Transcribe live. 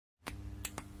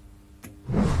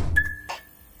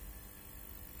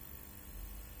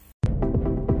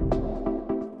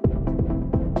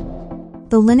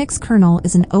The Linux kernel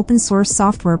is an open-source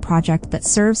software project that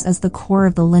serves as the core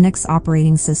of the Linux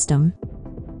operating system.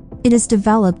 It is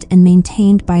developed and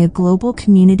maintained by a global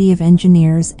community of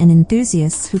engineers and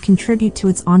enthusiasts who contribute to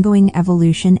its ongoing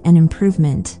evolution and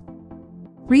improvement.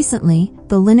 Recently,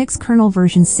 the Linux kernel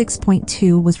version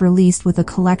 6.2 was released with a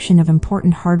collection of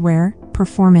important hardware,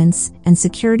 performance, and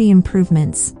security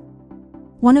improvements.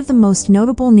 One of the most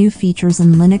notable new features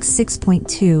in Linux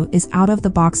 6.2 is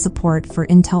out-of-the-box support for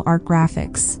Intel Arc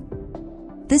graphics.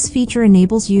 This feature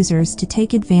enables users to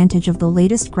take advantage of the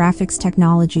latest graphics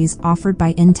technologies offered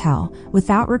by Intel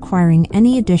without requiring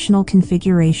any additional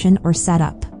configuration or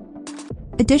setup.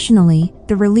 Additionally,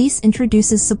 the release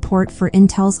introduces support for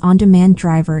Intel's on-demand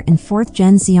driver and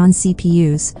 4th-gen Xeon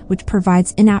CPUs, which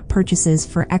provides in-app purchases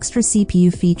for extra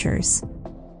CPU features.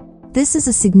 This is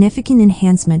a significant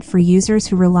enhancement for users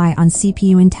who rely on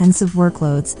CPU-intensive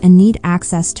workloads and need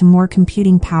access to more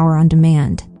computing power on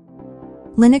demand.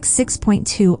 Linux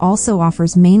 6.2 also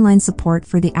offers mainline support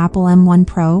for the Apple M1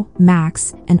 Pro,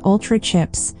 Max, and Ultra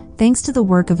chips, thanks to the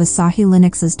work of Asahi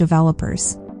Linux's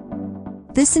developers.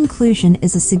 This inclusion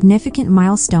is a significant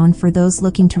milestone for those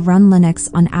looking to run Linux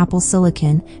on Apple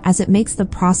Silicon, as it makes the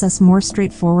process more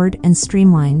straightforward and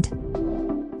streamlined.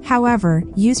 However,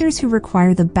 users who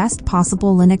require the best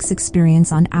possible Linux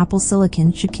experience on Apple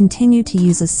Silicon should continue to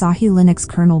use Asahi Linux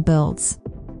kernel builds.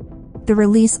 The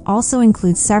release also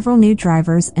includes several new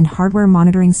drivers and hardware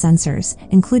monitoring sensors,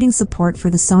 including support for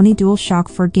the Sony DualShock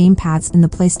 4 gamepads in the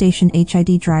PlayStation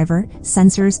HID driver,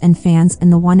 sensors and fans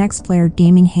in the One X Player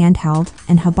gaming handheld,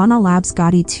 and Habana Labs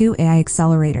Gaudi 2 AI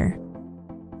accelerator.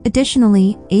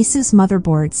 Additionally, ASUS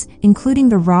motherboards, including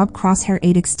the ROG Crosshair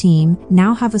 8X team,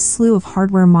 now have a slew of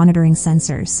hardware monitoring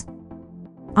sensors.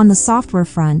 On the software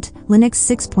front, Linux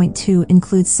 6.2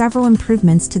 includes several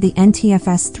improvements to the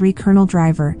NTFS3 kernel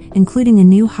driver, including a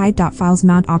new hide.files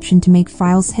mount option to make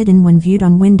files hidden when viewed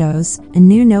on Windows, a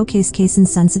new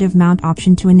no-case-insensitive mount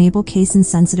option to enable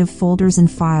case-insensitive folders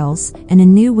and files, and a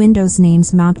new Windows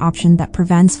names mount option that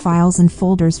prevents files and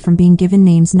folders from being given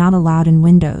names not allowed in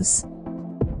Windows.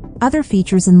 Other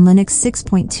features in Linux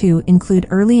 6.2 include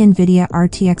early NVIDIA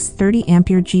RTX 30A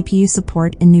GPU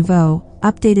support in Nouveau,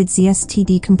 updated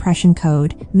ZSTD compression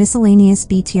code, miscellaneous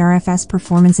BTRFS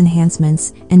performance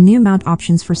enhancements, and new mount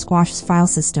options for Squash file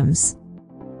systems.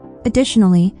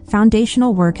 Additionally,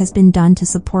 foundational work has been done to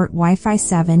support Wi-Fi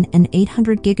 7 and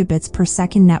 800 gigabits per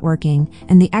second networking,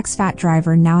 and the exFAT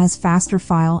driver now has faster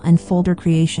file and folder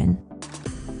creation.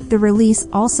 The release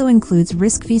also includes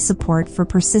RISC-V support for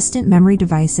persistent memory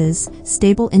devices,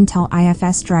 stable Intel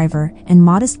IFS driver, and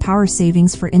modest power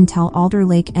savings for Intel Alder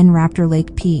Lake and Raptor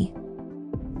Lake P.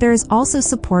 There is also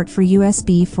support for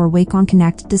USB for Wacom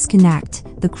Connect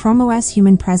Disconnect, the Chrome OS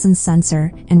Human Presence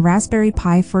Sensor, and Raspberry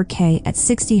Pi 4K at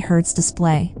 60 Hz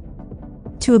display.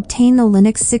 To obtain the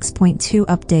Linux 6.2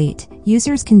 update,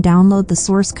 users can download the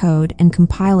source code and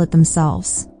compile it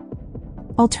themselves.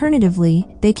 Alternatively,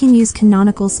 they can use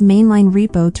Canonical's mainline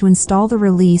repo to install the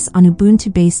release on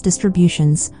Ubuntu-based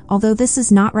distributions, although this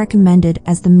is not recommended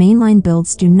as the mainline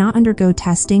builds do not undergo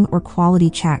testing or quality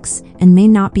checks, and may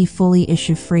not be fully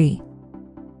issue-free.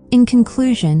 In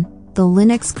conclusion, the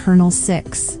Linux kernel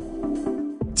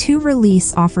 6.2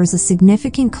 release offers a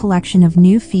significant collection of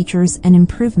new features and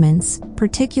improvements,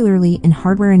 particularly in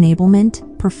hardware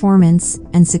enablement, performance,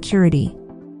 and security.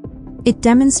 It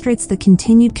demonstrates the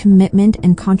continued commitment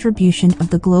and contribution of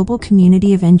the global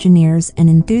community of engineers and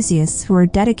enthusiasts who are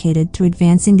dedicated to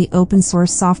advancing the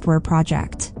open-source software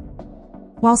project.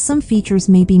 While some features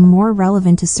may be more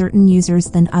relevant to certain users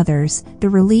than others, the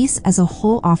release as a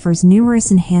whole offers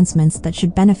numerous enhancements that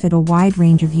should benefit a wide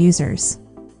range of users.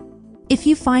 If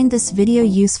you find this video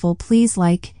useful, please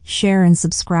like, share, and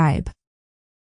subscribe.